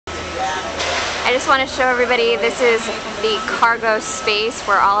I just want to show everybody this is the cargo space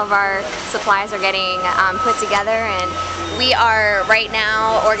where all of our supplies are getting put together, and we are right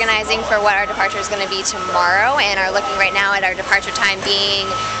now organizing for what our departure is going to be tomorrow, and are looking right now at our departure time being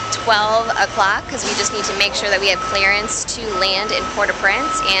 12 o'clock because we just need to make sure that we have clearance to land in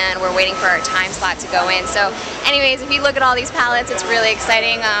Port-au-Prince, and we're waiting for our time slot to go in. So anyways, if you look at all these pallets, it's really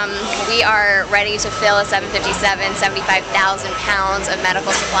exciting. We are ready to fill a 757, 75,000 pounds of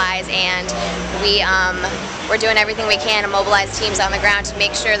medical supplies, and we're doing everything we can to mobilize teams on the ground to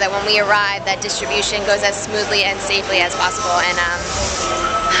make sure that when we arrive that distribution goes as smoothly and safely as possible, and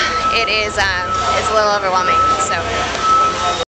it's a little overwhelming. So.